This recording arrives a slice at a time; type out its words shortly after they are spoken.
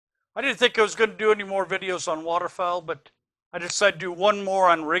I didn't think I was going to do any more videos on waterfowl, but I decided to do one more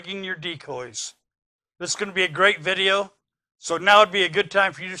on rigging your decoys. This is going to be a great video, so now would be a good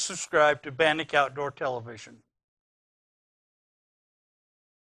time for you to subscribe to Bannock Outdoor Television.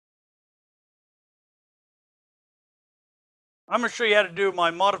 I'm going to show you how to do my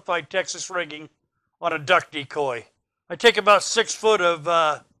modified Texas rigging on a duck decoy. I take about 6 foot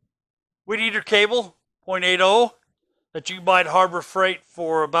of weed eater cable, 0.80, that you can buy at Harbor Freight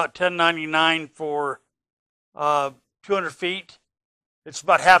for about $10.99 for 200 feet. It's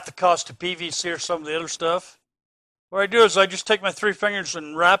about half the cost of PVC or some of the other stuff. What I do is I just take my 3 fingers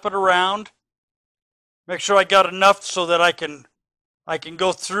and wrap it around. Make sure I got enough so that I can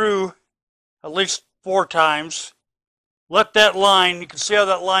go through at least 4 times. Let that line, you can see how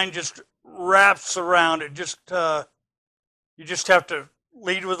that line just wraps around. It just you just have to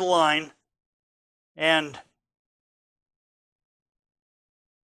lead with the line, and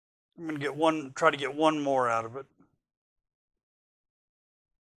I'm going to try to get one more out of it.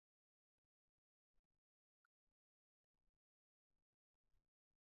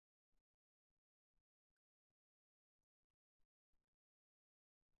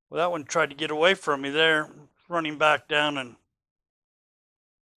 Well, that one tried to get away from me there, running back down and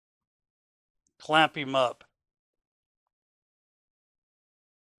clamp him up.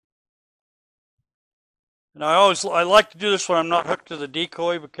 And I like to do this when I'm not hooked to the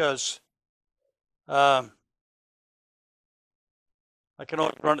decoy, because I can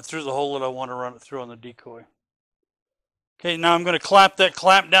always run it through the hole that I want to run it through on the decoy. Okay, now I'm going to clamp that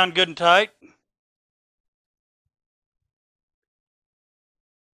clamp down good and tight.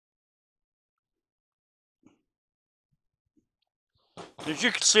 As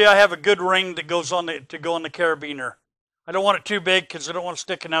you can see, I have a good ring that goes on to go on the carabiner. I don't want it too big because I don't want it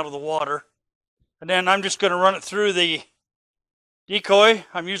sticking out of the water. And then I'm just going to run it through the decoy.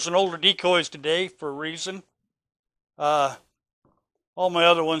 I'm using older decoys today for a reason. All my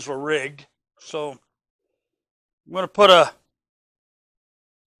other ones were rigged. So I'm going to put a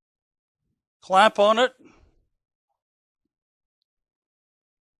clamp on it.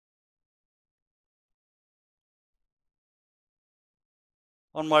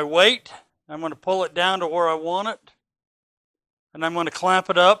 On my weight, I'm going to pull it down to where I want it, and I'm going to clamp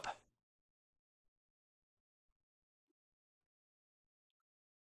it up.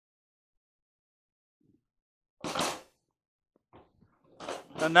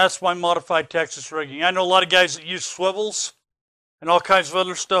 And that's my modified Texas rigging. I know a lot of guys that use swivels and all kinds of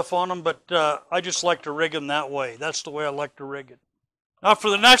other stuff on them, but I just like to rig them that way. That's the way I like to rig it. Now for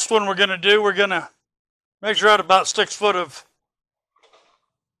the next one we're going to measure out about 6 foot of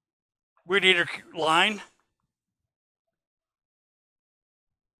weed eater line.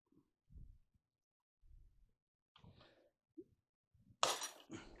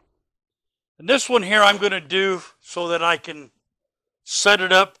 And this one here I'm going to do so that I can set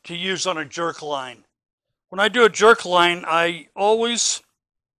it up to use on a jerk line. When I do a jerk line, I always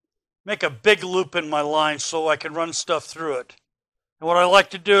make a big loop in my line so I can run stuff through it. And what I like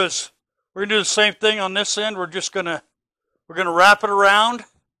to do is, we're going to do the same thing on this end. We're going to wrap it around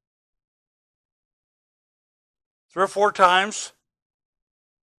 3 or 4 times.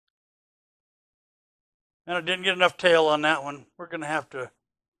 And I didn't get enough tail on that one. We're going to have to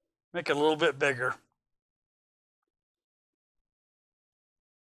make it a little bit bigger.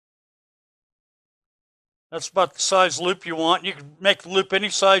 That's about the size loop you want. You can make the loop any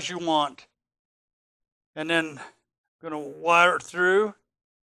size you want. And then I'm going to wire it through.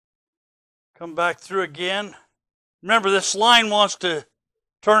 Come back through again. Remember, this line wants to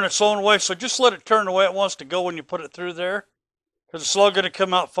turn its own way, so just let it turn the way it wants to go when you put it through there, because it's all going to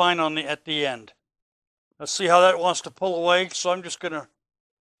come out fine at the end. Let's see how that wants to pull away. So I'm just going to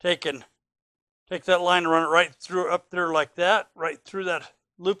take that line and run it right through up there like that, right through that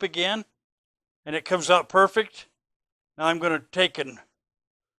loop again, and it comes out perfect. Now I'm going to take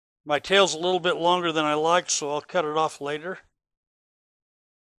my tail's a little bit longer than I like, so I'll cut it off later.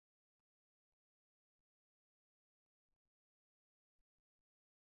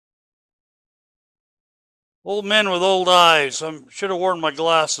 Old men with old eyes. I should have worn my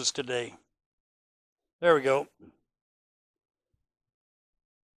glasses today. There we go.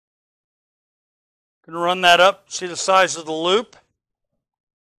 Going to run that up. See the size of the loop?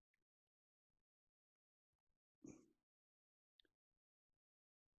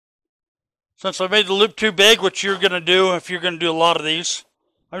 Since I made the loop too big, what you're going to do if you're going to do a lot of these,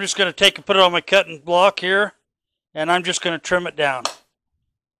 I'm just going to take and put it on my cutting block here, and I'm just going to trim it down.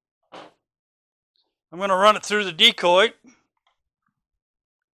 I'm going to run it through the decoy.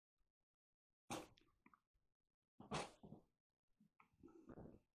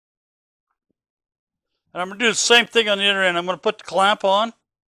 And I'm going to do the same thing on the other end. I'm going to put the clamp on.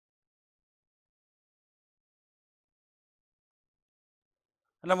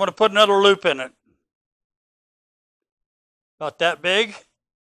 And I'm going to put another loop in it. About that big.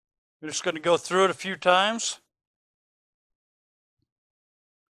 I'm just going to go through it a few times.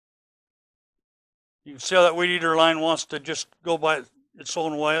 You can see how that weed eater line wants to just go by its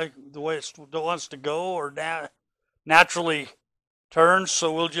own way, the way it wants to go, or naturally turns.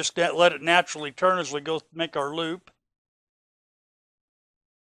 So we'll just let it naturally turn as we go make our loop.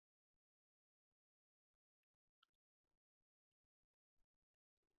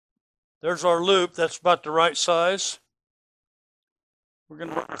 There's our loop. That's about the right size. We're going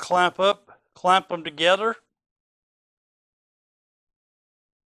to clamp them together.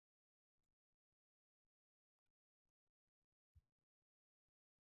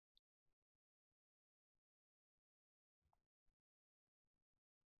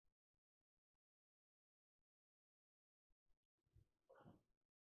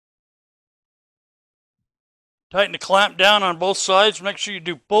 Tighten the clamp down on both sides. Make sure you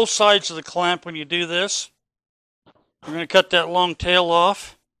do both sides of the clamp when you do this. We're going to cut that long tail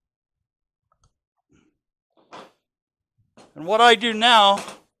off. And what I do now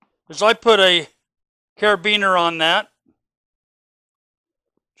is I put a carabiner on that,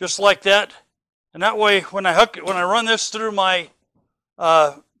 just like that. And that way, when I run this through my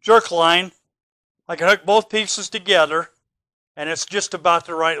jerk line, I can hook both pieces together, and it's just about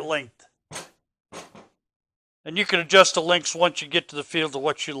the right length. And you can adjust the lengths once you get to the field of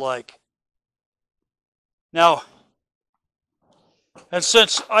what you like. Now, and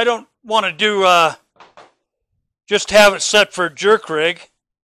since I don't want to do just have it set for a jerk rig,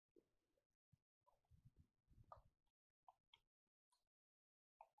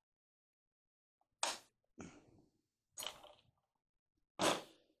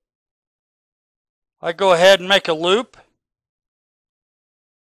 I go ahead and make a loop.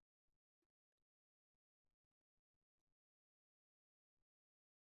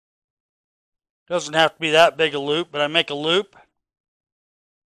 Doesn't have to be that big a loop, but I make a loop.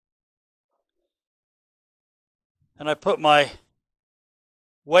 And I put my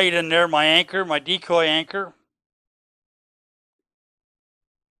weight in there, my anchor, my decoy anchor.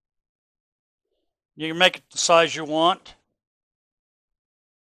 You can make it the size you want.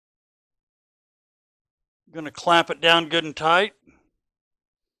 I'm going to clamp it down good and tight.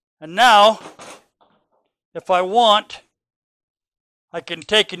 And now, if I want, I can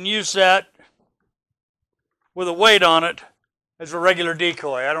take and use that with a weight on it as a regular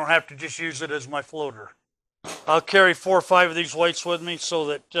decoy. I don't have to just use it as my floater. I'll carry 4 or 5 of these weights with me so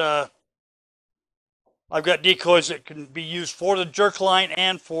that I've got decoys that can be used for the jerk line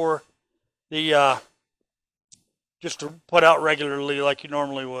and for the just to put out regularly like you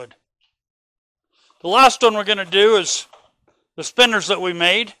normally would. The last one we're going to do is the spinners that we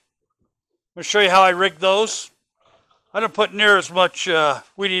made. I'm going to show you how I rigged those. I don't put near as much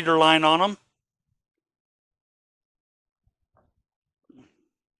weed eater line on them.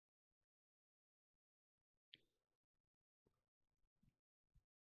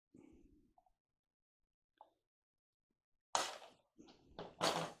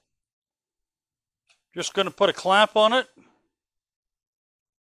 Just going to put a clamp on it.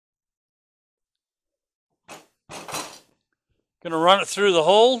 Going to run it through the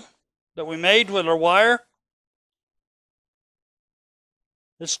hole that we made with our wire.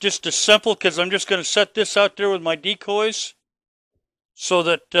 It's just as simple because I'm just going to set this out there with my decoys so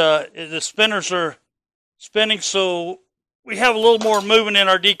that the spinners are spinning, so we have a little more movement in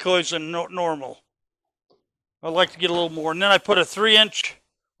our decoys than normal. I'd like to get a little more. And then I put a 3-inch,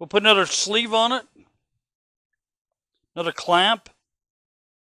 we'll put another sleeve on it. Another clamp.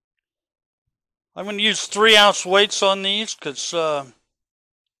 I'm going to use 3-ounce weights on these because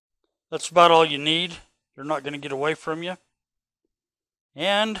that's about all you need. They're not going to get away from you.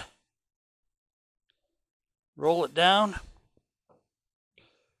 And roll it down.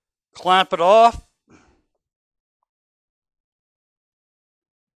 Clamp it off.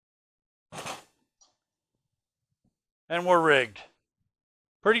 And we're rigged.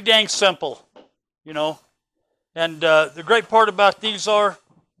 Pretty dang simple, you know. And the great part about these are,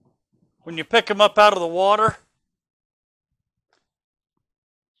 when you pick them up out of the water,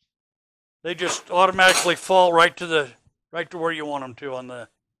 they just automatically fall right to where you want them to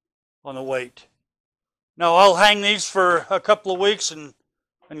on the weight. Now I'll hang these for a couple of weeks and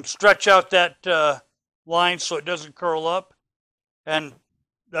stretch out that line so it doesn't curl up, and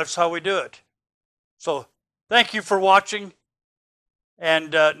that's how we do it. So thank you for watching.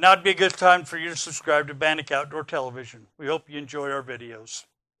 And now would be a good time for you to subscribe to Bannock Outdoor Television. We hope you enjoy our videos.